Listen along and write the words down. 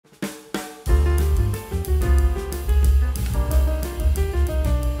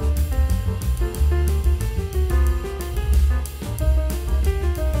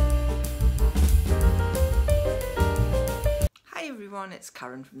everyone, it's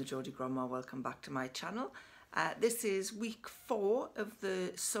Karen from the Geordie Grandma. Welcome back to my channel. This is week 4 of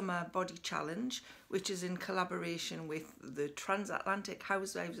the Summer Body Challenge, which is in collaboration with the Transatlantic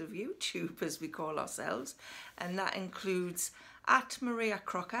Housewives of YouTube, as we call ourselves, and that includes at Maria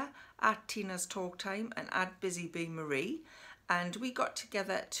Crocker, at Tina's Talk Time, and at Busy Bee Marie. And we got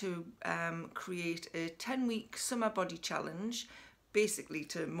together to create a 10-week summer body challenge, basically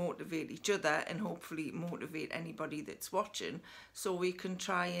to motivate each other and hopefully motivate anybody that's watching, so we can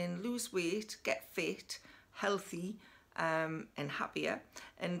try and lose weight, get fit, healthy and happier,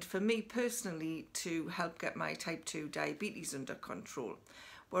 and for me personally to help get my type 2 diabetes under control.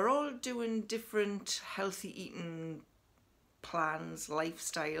 We're all doing different healthy eating plans,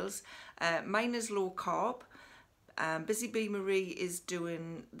 lifestyles. Mine is low carb. Busy Bee Marie is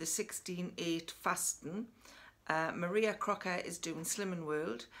doing the 16-8 fasting. Maria Crocker is doing Slimming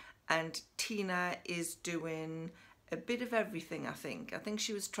World, and Tina is doing a bit of everything, I think. I think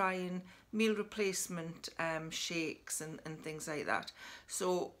she was trying meal replacement shakes and things like that.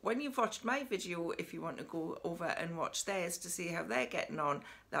 So when you've watched my video, if you want to go over and watch theirs to see how they're getting on,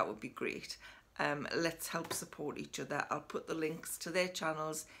 that would be great. Let's help support each other. I'll put the links to their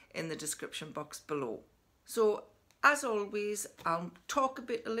channels in the description box below. So as always, I'll talk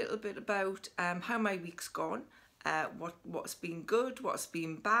a little bit about how my week's gone, what's been good, what's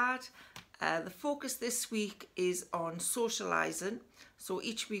been bad. The focus this week is on socialising. So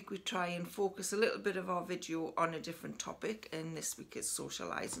each week we try and focus a little bit of our video on a different topic, and this week is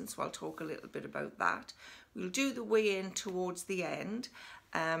socialising, so I'll talk a little bit about that. We'll do the weigh-in towards the end,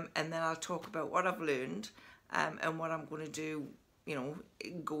 and then I'll talk about what I've learned and what I'm going to do, you know,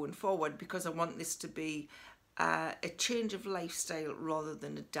 going forward, because I want this to be a change of lifestyle rather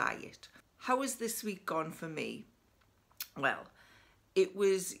than a diet. How has this week gone for me? Well, it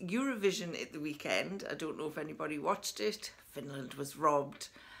was Eurovision at the weekend. I don't know if anybody watched it. Finland was robbed.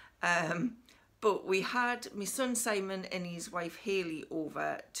 But we had my son Simon and his wife Hayley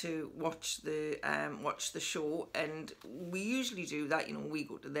over to watch the show, and we usually do that, you know, we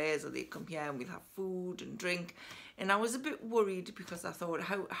go to theirs or they come here and we'll have food and drink. And I was a bit worried because I thought,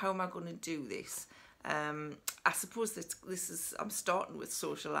 how am I going to do this? I suppose I'm starting with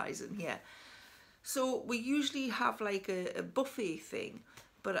socialising here. So we usually have like a buffet thing,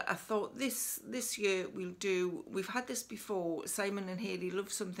 but I thought this year we've had this before. Simon and Hayley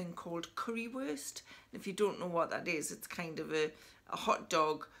love something called currywurst. And if you don't know what that is, it's kind of a hot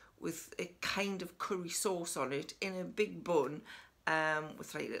dog with a kind of curry sauce on it in a big bun,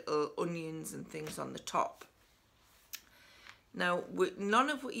 with like little onions and things on the top. Now, none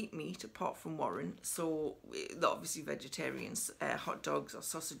of us eat meat apart from Warren, so they're obviously vegetarians, hot dogs or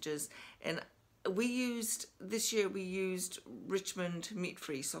sausages. And this year we used Richmond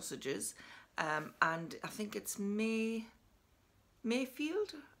meat-free sausages, and I think it's Mayfield?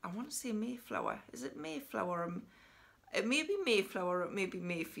 I want to say Mayflower. Is it Mayflower? It may be Mayflower, it may be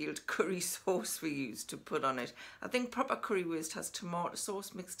Mayfield curry sauce we used to put on it. I think proper currywurst has tomato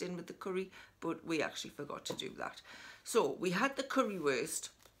sauce mixed in with the curry, but we actually forgot to do that. So we had the currywurst.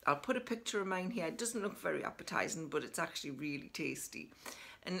 I'll put a picture of mine here. It doesn't look very appetizing, but it's actually really tasty.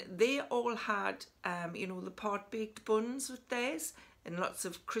 And they all had, you know, the part-baked buns with theirs and lots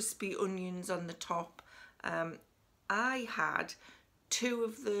of crispy onions on the top. I had 2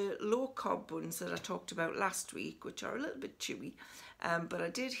 of the low-carb buns that I talked about last week, which are a little bit chewy, but I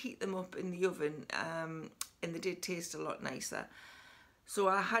did heat them up in the oven, and they did taste a lot nicer. So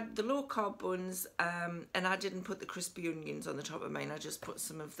I had the low-carb buns, and I didn't put the crispy onions on the top of mine. I just put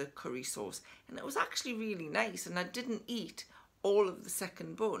some of the curry sauce, and it was actually really nice, and I didn't eat all of the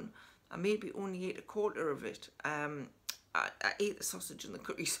second bun. I maybe only ate a quarter of it. I ate the sausage and the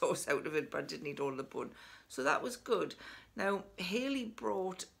curry sauce out of it, but I didn't eat all the bun. So that was good. Now, Hayley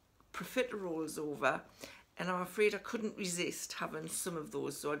brought profiteroles over, and I'm afraid I couldn't resist having some of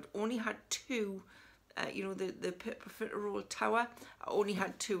those. So I'd only had 2, you know, the profiterole tower. I only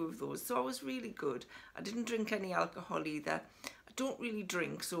had 2 of those. So I was really good. I didn't drink any alcohol either. I don't really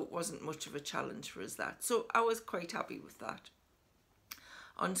drink, so it wasn't much of a challenge for us that. So I was quite happy with that.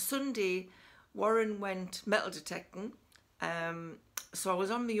 On Sunday, Warren went metal detecting, so I was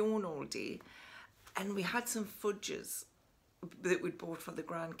on my own all day, and we had some fudges that we'd bought for the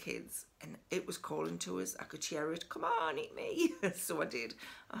grandkids, and it was calling to us. I could hear it, come on, eat me. So I did.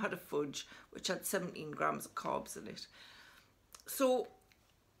 I had a fudge which had 17 grams of carbs in it. So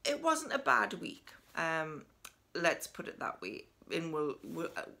it wasn't a bad week, let's put it that way. And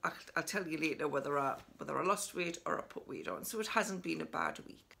I'll tell you later whether I lost weight or I put weight on. So it hasn't been a bad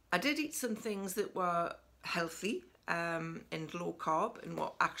week. I did eat some things that were healthy and low carb and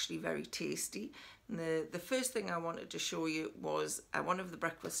were actually very tasty. And the first thing I wanted to show you was one of the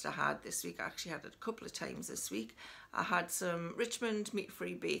breakfasts I had this week. I actually had it a couple of times this week. I had some Richmond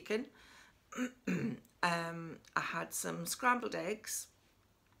meat-free bacon. I had some scrambled eggs,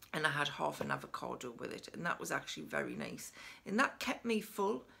 and I had half an avocado with it, and that was actually very nice. And that kept me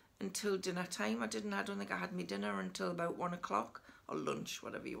full until dinner time. I don't think I had my dinner until about 1 o'clock, or lunch,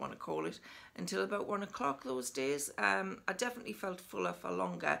 whatever you want to call it, until about 1 o'clock those days. I definitely felt fuller for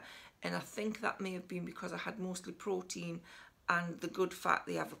longer, and I think that may have been because I had mostly protein and the good fat,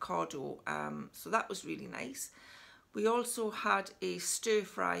 the avocado, so that was really nice. We also had a stir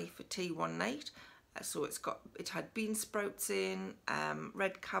fry for tea one night. So it had bean sprouts in,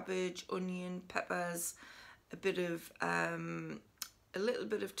 red cabbage, onion, peppers, a little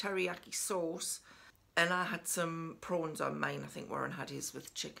bit of teriyaki sauce, and I had some prawns on mine. I think Warren had his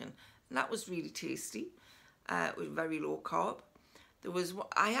with chicken, and that was really tasty. It was very low carb. I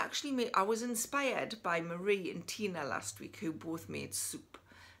was inspired by Marie and Tina last week, who both made soup.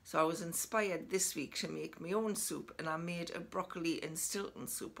 So I was inspired this week to make my own soup, and I made a broccoli and Stilton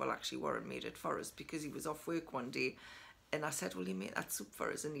soup. Well, actually Warren made it for us because he was off work one day, and I said, will you make that soup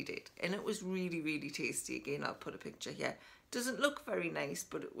for us? And he did. And it was really, really tasty. Again, I'll put a picture here. Doesn't look very nice,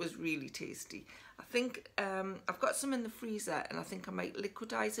 but it was really tasty. I think I've got some in the freezer, and I think I might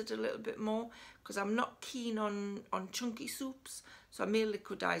liquidize it a little bit more because I'm not keen on chunky soups. So I may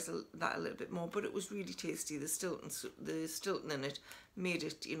liquidize that a little bit more, but it was really tasty. The Stilton in it made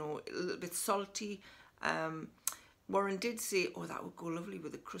it, you know, a little bit salty. Warren did say, oh, that would go lovely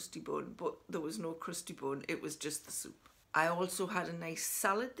with a crusty bun, but there was no crusty bun. It was just the soup. I also had a nice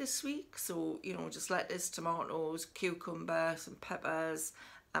salad this week. So, you know, just lettuce, tomatoes, cucumber, some peppers.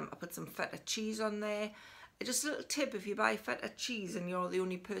 I put some feta cheese on there. Just a little tip, if you buy feta cheese and you're the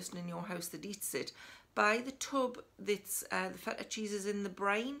only person in your house that eats it, buy the tub that's the feta cheese is in the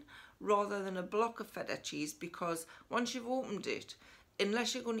brine rather than a block of feta cheese, because once you've opened it,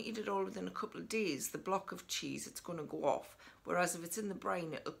 unless you're going to eat it all within a couple of days, the block of cheese, it's going to go off. Whereas if it's in the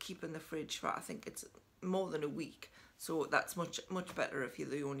brine, it'll keep in the fridge for, I think it's more than a week. So that's much better if you're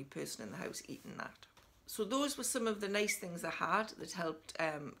the only person in the house eating that. So those were some of the nice things I had that helped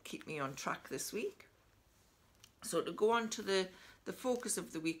keep me on track this week. So to go on to the focus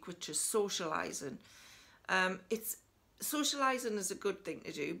of the week, which is socialising. Socialising is a good thing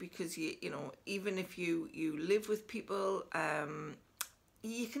to do because you know, even if you live with people,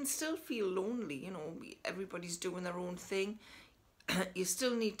 you can still feel lonely. You know, everybody's doing their own thing. You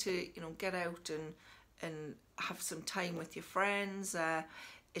still need to, you know, get out and have some time with your friends.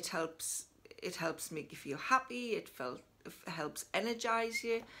 It helps make you feel happy. It helps energize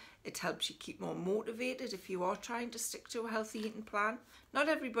you. It helps you keep more motivated if you are trying to stick to a healthy eating plan. Not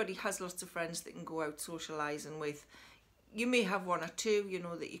everybody has lots of friends that can go out socialising with. You may have one or two, you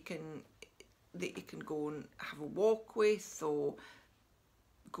know, that you can go and have a walk with, or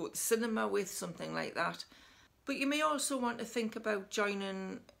go to the cinema with, something like that. But you may also want to think about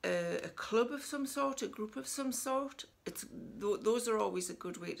joining a club of some sort, a group of some sort. Those are always a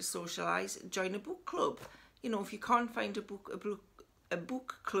good way to socialise. Join a book club. You know, if you can't find a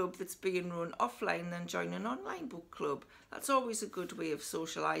book club that's being run offline, then join an online book club. That's always a good way of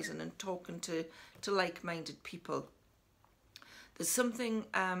socialising and talking to like-minded people. There's something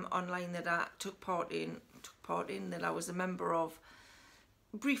online that I took part in that I was a member of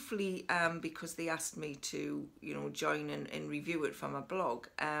briefly because they asked me to, you know, join and review it for my blog.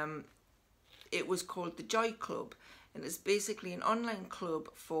 It was called the Joy Club, and it's basically an online club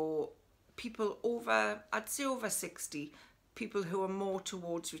for people over, I'd say over 60, people who are more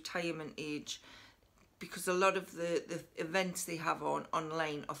towards retirement age, because a lot of the events they have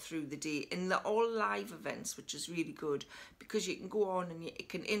online are through the day, and they're all live events, which is really good because you can go on and you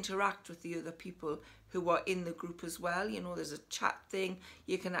can interact with the other people who are in the group as well. You know, there's a chat thing,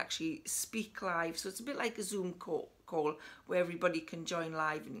 you can actually speak live, so it's a bit like a Zoom call where everybody can join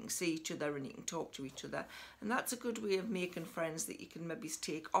live and you can see each other and you can talk to each other, and that's a good way of making friends that you can maybe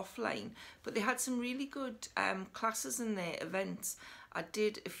take offline. But they had some really good classes in their events. I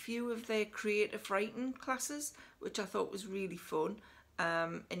did a few of their creative writing classes, which I thought was really fun.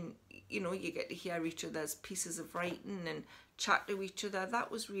 And, you know, you get to hear each other's pieces of writing and chat to each other. That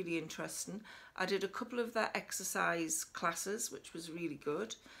was really interesting. I did a couple of their exercise classes, which was really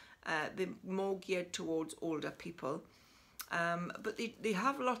good. They're more geared towards older people. But they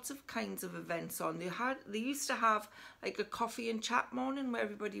have lots of kinds of events on. They used to have like a coffee and chat morning where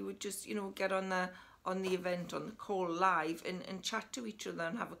everybody would just, you know, get on the event, on the call live and chat to each other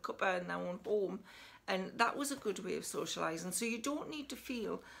and have a cuppa in their own home. And that was a good way of socialising. So you don't need to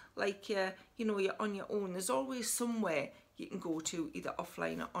feel like you're on your own. There's always somewhere you can go to, either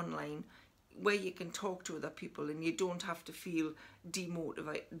offline or online. where you can talk to other people and you don't have to feel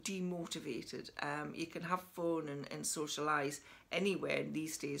demotivated. You can have fun and socialise anywhere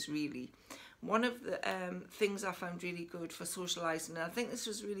these days, really. One of the things I found really good for socialising, and I think this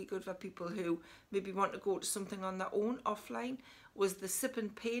was really good for people who maybe want to go to something on their own offline, was the sip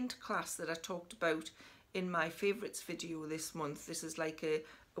and paint class that I talked about in my favourites video this month. This is like a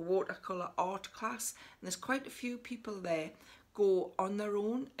watercolour art class, and there's quite a few people there go on their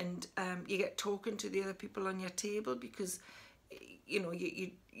own, and you get talking to the other people on your table, because you know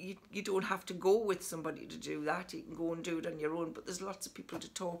you don't have to go with somebody to do that. You can go and do it on your own, but there's lots of people to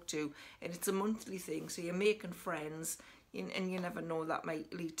talk to, and it's a monthly thing, so you're making friends, and you never know, that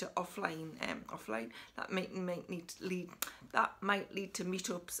might lead to offline that might lead to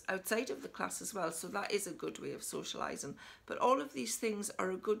meetups outside of the class as well. So that is a good way of socializing. But all of these things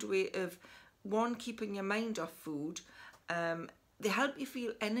are a good way of, one, keeping your mind off food. They help you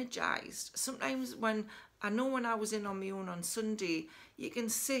feel energized. Sometimes when I was in on my own on Sunday, you can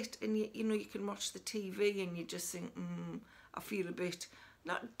sit and you can watch the TV and you just think, I feel a bit,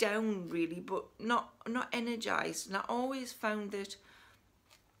 not down really, but not energized. And I always found that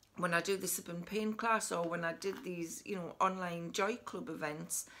when I do the sip and paint class, or when I did these, online Joy Club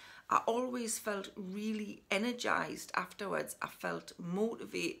events, I always felt really energized afterwards. I felt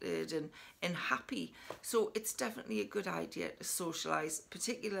motivated and happy. So it's definitely a good idea to socialise,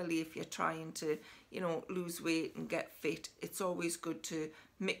 particularly if you're trying to, lose weight and get fit. It's always good to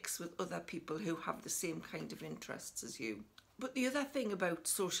mix with other people who have the same kind of interests as you. But the other thing about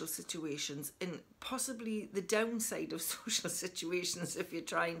social situations, and possibly the downside of social situations if you're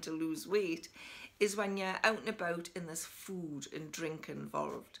trying to lose weight, is when you're out and about and there's food and drink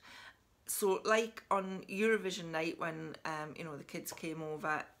involved. So like on Eurovision night when the kids came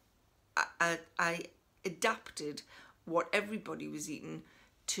over, I adapted what everybody was eating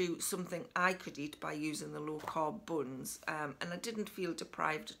to something I could eat by using the low carb buns, and I didn't feel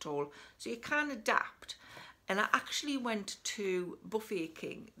deprived at all. So you can adapt. And I actually went to Buffet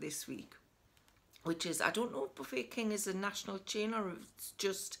King this week, which is, I don't know if Buffet King is a national chain or if it's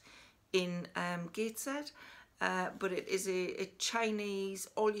just in Gateshead. But it is a Chinese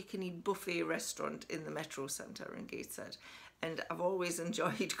all-you-can-eat buffet restaurant in the Metro Centre in Gateshead. And I've always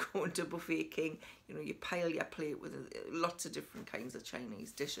enjoyed going to Buffet King. You pile your plate with lots of different kinds of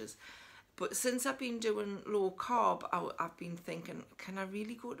Chinese dishes. But since I've been doing low carb, I've been thinking, can I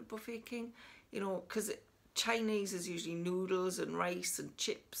really go to Buffet King? Because Chinese is usually noodles and rice and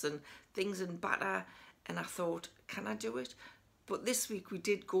chips and things in batter. And I thought, can I do it? But this week we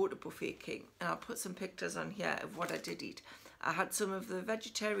did go to Buffet King, and I'll put some pictures on here of what I did eat. I had some of the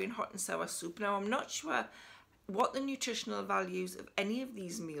vegetarian hot and sour soup. Now, I'm not sure what the nutritional values of any of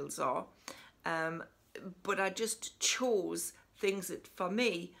these meals are, but I just chose things that, for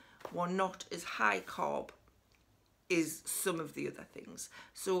me, were not as high carb as some of the other things.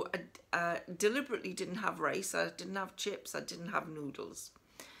 So I deliberately didn't have rice, I didn't have chips, I didn't have noodles.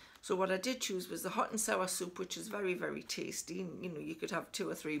 So what I did choose was the hot and sour soup, which is very, very tasty. You could have 2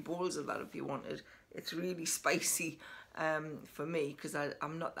 or 3 bowls of that if you wanted. It's really spicy for me, because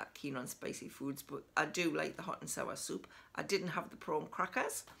I'm not that keen on spicy foods, but I do like the hot and sour soup. I didn't have the prawn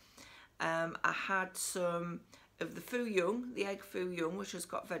crackers. I had some of the foo young, the egg foo young, which has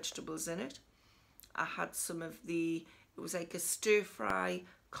got vegetables in it. I had some of it was like a stir fry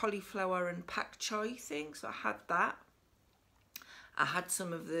cauliflower and pak choy thing, so I had that. I had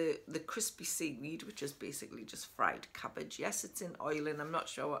some of the crispy seaweed, which is basically just fried cabbage. Yes, it's in oil, and I'm not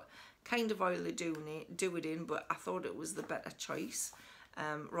sure what kind of oil they do it in, but I thought it was the better choice,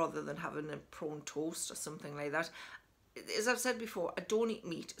 rather than having a prawn toast or something like that. As I've said before, I don't eat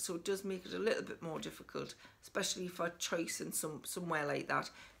meat, so it does make it a little bit more difficult, especially for choice in somewhere like that,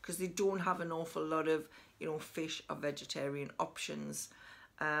 because they don't have an awful lot of fish or vegetarian options.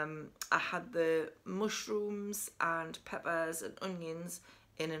 I had the mushrooms and peppers and onions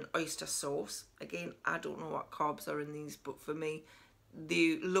in an oyster sauce. Again, I don't know what carbs are in these, but for me,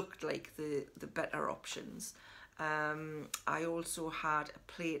 they looked like the better options. I also had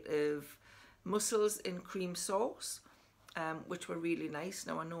a plate of mussels in cream sauce, which were really nice.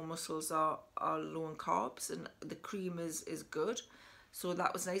 Now, I know mussels are low in carbs, and the cream is good. So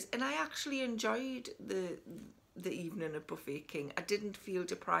that was nice. And I actually enjoyed the evening at Buffet King. I didn't feel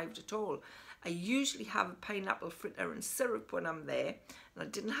deprived at all. I usually have a pineapple fritter and syrup when I'm there, and I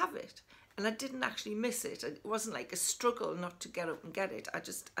didn't have it, and I didn't actually miss it. It wasn't like a struggle not to get up and get it.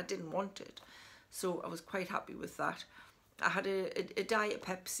 I didn't want it, so I was quite happy with that. I had a diet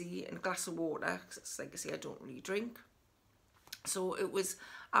Pepsi and a glass of water, because like I say, I don't really drink, so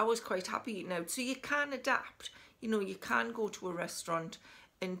I was quite happy eating out. So you can adapt. You can go to a restaurant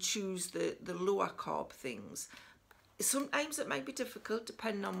and choose the lower carb things. Sometimes it might be difficult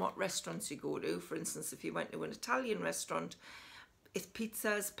depending on what restaurants you go to. For instance, if you went to an Italian restaurant, it's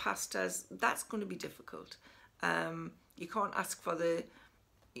pizzas, pastas, that's going to be difficult. You can't ask for the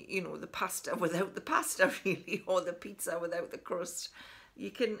pasta without the pasta really, or the pizza without the crust.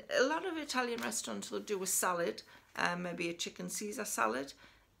 A lot of Italian restaurants will do a salad, maybe a chicken Caesar salad.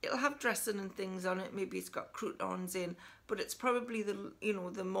 It'll have dressing and things on it. Maybe it's got croutons in, but it's probably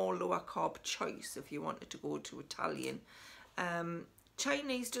the more lower carb choice if you wanted to go to Italian.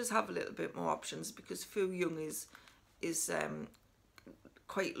 Chinese does have a little bit more options because Fu Young is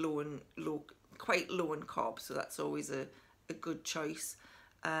quite low in carb, so that's always a good choice.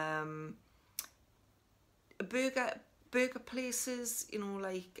 Burger places,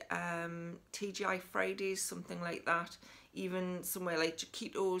 like TGI Fridays, something like that. Even somewhere like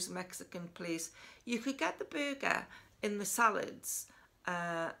Chiquitos, Mexican place, you could get the burger in the salads,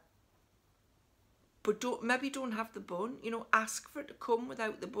 but maybe don't have the bun. Ask for it to come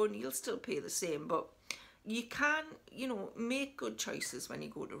without the bun. You'll still pay the same, but you can, make good choices when you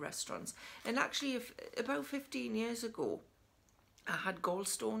go to restaurants. And actually, about 15 years ago, I had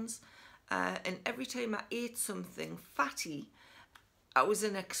gallstones, and every time I ate something fatty, I was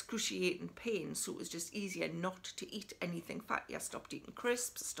in excruciating pain, so it was just easier not to eat anything fatty. I stopped eating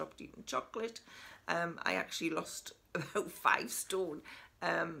crisps, I stopped eating chocolate. I actually lost about 5 stone,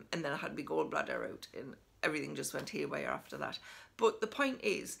 and then I had my gallbladder out, and everything just went haywire after that. But the point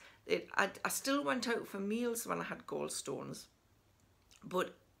is that I still went out for meals when I had gallstones.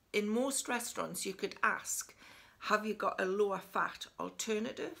 But in most restaurants, you could ask, have you got a lower fat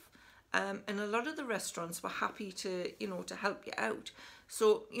alternative? And a lot of the restaurants were happy to, to help you out.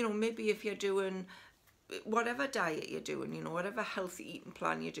 So, maybe if you're doing whatever diet you're doing, whatever healthy eating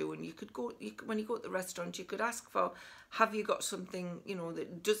plan you're doing, when you go to the restaurant, you could ask for, have you got something,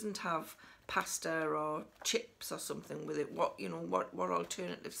 that doesn't have pasta or chips or something with it? What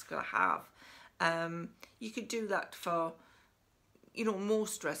alternatives could I have? You could do that for,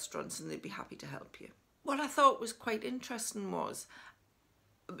 most restaurants, and they'd be happy to help you. What I thought was quite interesting was,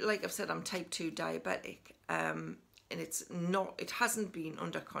 like I've said, I'm type 2 diabetic, and it hasn't been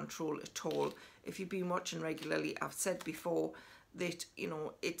under control at all. If you've been watching regularly, I've said before that,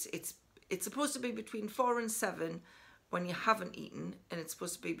 it's supposed to be between 4 and 7 when you haven't eaten, and it's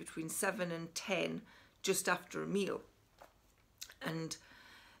supposed to be between 7 and 10 just after a meal. And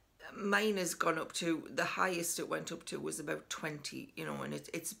mine has gone up to, the highest it went up to was about 20, and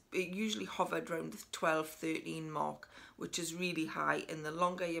it usually hovered around the 12, 13 mark, which is really high. And the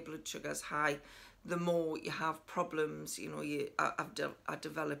longer your blood sugar is high, the more you have problems. I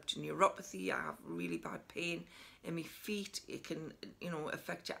developed neuropathy. I have really bad pain in my feet. It can,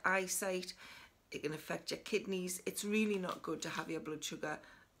 affect your eyesight. It can affect your kidneys. It's really not good to have your blood sugar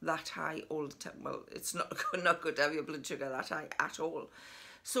that high all the time. Well, it's not good to have your blood sugar that high at all.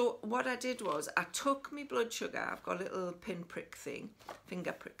 So what I did was I took my blood sugar. I've got a little finger prick thing.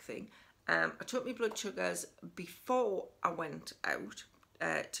 I took my blood sugars before I went out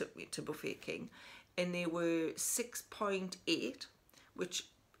to Buffet King, and they were 6.8, which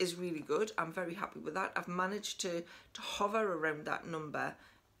is really good. I'm very happy with that. I've managed to hover around that number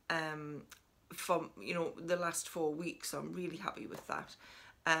for the last 4 weeks, so I'm really happy with that.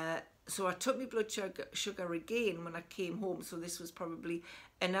 So I took my blood sugar again when I came home. So this was probably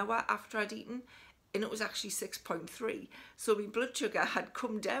an hour after I'd eaten, and it was actually 6.3. So my blood sugar had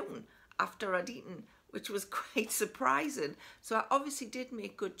come down after I'd eaten, which was quite surprising. So I obviously did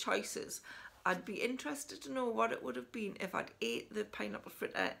make good choices. I'd be interested to know what it would have been if I'd ate the pineapple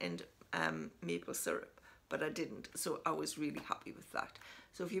fritter and maple syrup, but I didn't. So I was really happy with that.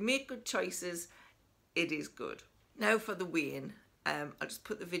 So if you make good choices, it is good. Now for the weigh-in. I'll just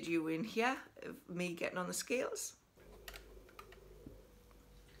put the video in here of me getting on the scales.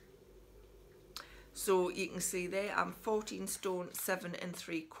 So you can see there I'm 14 stone 7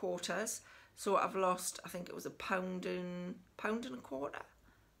 3/4. So I've lost, I think it was a pound and a quarter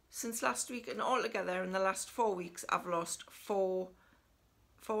since last week, and altogether in the last 4 weeks I've lost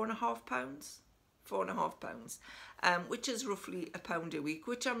 4.5 pounds. 4.5 pounds, which is roughly a pound a week,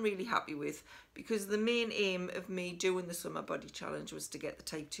 which I'm really happy with, because the main aim of me doing the summer body challenge was to get the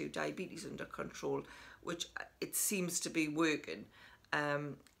type 2 diabetes under control, which it seems to be working,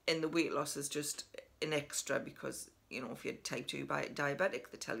 and the weight loss is just an extra because, if you're type 2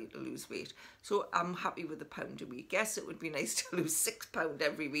 diabetic, they tell you to lose weight. So I'm happy with the pound a week. Yes, it would be nice to lose 6 pounds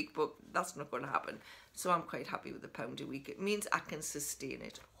every week, but that's not going to happen. So I'm quite happy with the pound a week. It means I can sustain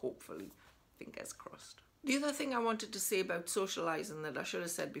it, hopefully. Fingers crossed. The other thing I wanted to say about socialising that I should have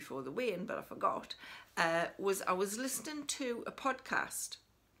said before the weigh-in, but I forgot, was I was listening to a podcast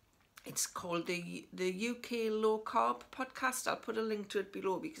It's called the UK Low Carb Podcast. I'll put a link to it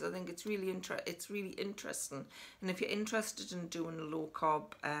below because I think it's really interesting. And if you're interested in doing a low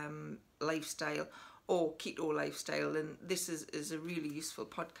carb lifestyle or keto lifestyle, then this is a really useful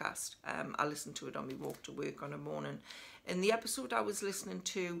podcast. I listen to it on my walk to work on a morning. And the episode I was listening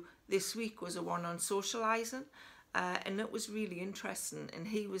to this week was a one on socialising, and it was really interesting. And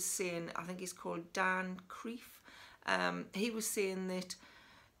he was saying, I think he's called Dan Creef. He was saying that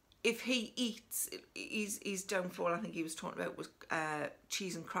if he eats, his downfall, I think he was talking about, was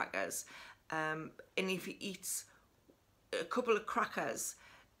cheese and crackers. And if he eats a couple of crackers,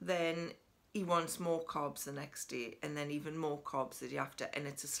 then he wants more carbs the next day, and then even more carbs the day after, and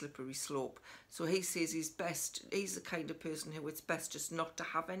it's a slippery slope. So he says he's the kind of person who it's best just not to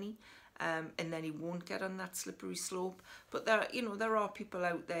have any, and then he won't get on that slippery slope. But there are people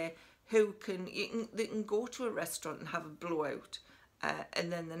out there who they can go to a restaurant and have a blowout,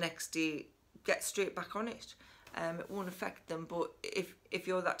 and then the next day get straight back on it. It won't affect them. But if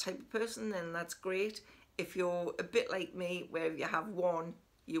you're that type of person, then that's great. If you're a bit like me, where if you have one,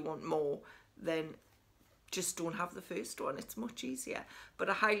 you want more, then just don't have the first one. It's much easier. But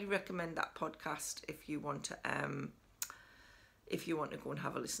I highly recommend that podcast if you want to go and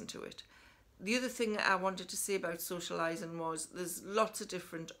have a listen to it. The other thing I wanted to say about socialising was there's lots of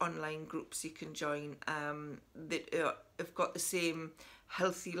different online groups you can join that have got the same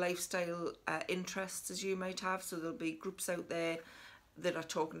healthy lifestyle interests as you might have. So there'll be groups out there that are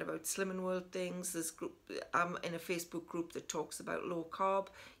talking about Slimming World things. I'm in a Facebook group that talks about low carb.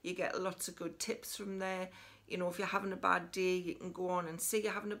 You get lots of good tips from there. You know, if you're having a bad day, you can go on and say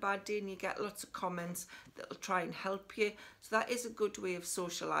you're having a bad day, and you get lots of comments that'll try and help you. So that is a good way of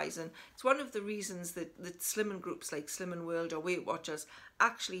socialising. It's one of the reasons that slimming groups like Slimming World or Weight Watchers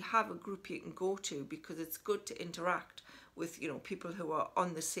actually have a group you can go to, because it's good to interact with, people who are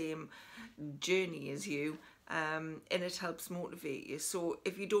on the same journey as you. And it helps motivate you. So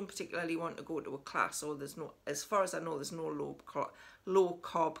if you don't particularly want to go to a class, or as far as I know, there's no low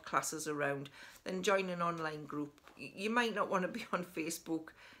carb classes around, then join an online group. You might not want to be on Facebook.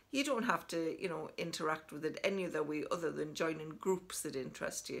 You don't have to, interact with it any other way other than joining groups that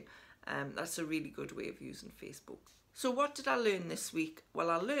interest you. That's a really good way of using Facebook. So what did I learn this week? Well,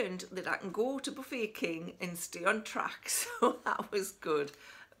 I learned that I can go to Buffet King and stay on track. So that was good.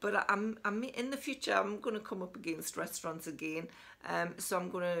 But I'm in the future, I'm going to come up against restaurants again. So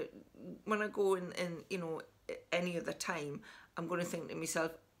I'm going to, when I go in any other time, I'm going to think to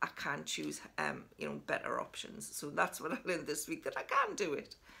myself, I can't choose, better options. So that's what I learned this week, that I can do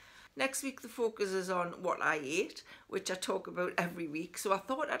it. Next week, the focus is on what I ate, which I talk about every week. So I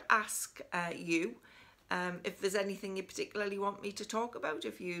thought I'd ask you if there's anything you particularly want me to talk about.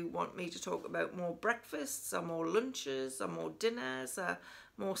 If you want me to talk about more breakfasts or more lunches or more dinners or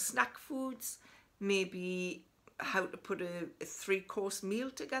more snack foods, maybe how to put a 3-course meal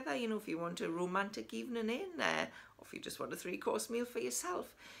together, if you want a romantic evening in, or if you just want a 3-course meal for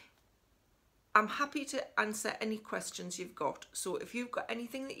yourself. I'm happy to answer any questions you've got. So if you've got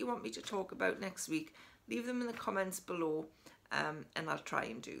anything that you want me to talk about next week, leave them in the comments below, and I'll try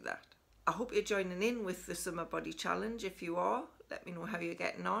and do that. I hope you're joining in with the Summer Body Challenge. If you are, let me know how you're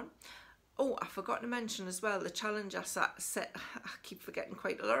getting on. Oh, I forgot to mention as well, the challenge I set, I keep forgetting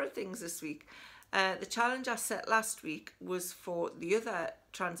quite a lot of things this week. The challenge I set last week was for the other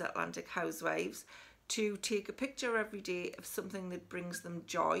Transatlantic Housewives to take a picture every day of something that brings them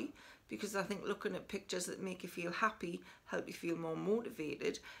joy, because I think looking at pictures that make you feel happy help you feel more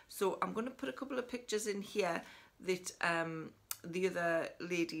motivated. So I'm going to put a couple of pictures in here that the other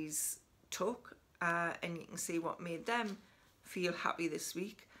ladies took, and you can see what made them feel happy this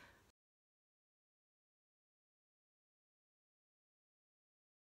week.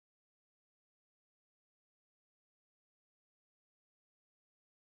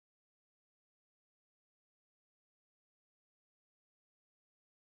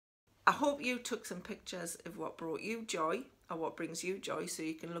 I hope you took some pictures of what brought you joy or what brings you joy, so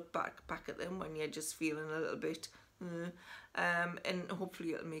you can look back at them when you're just feeling a little bit, and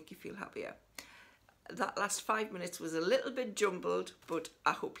hopefully it'll make you feel happier. That last 5 minutes was a little bit jumbled, but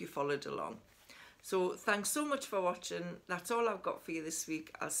I hope you followed along. So thanks so much for watching. That's all I've got for you this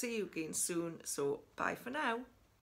week. I'll see you again soon. So bye for now.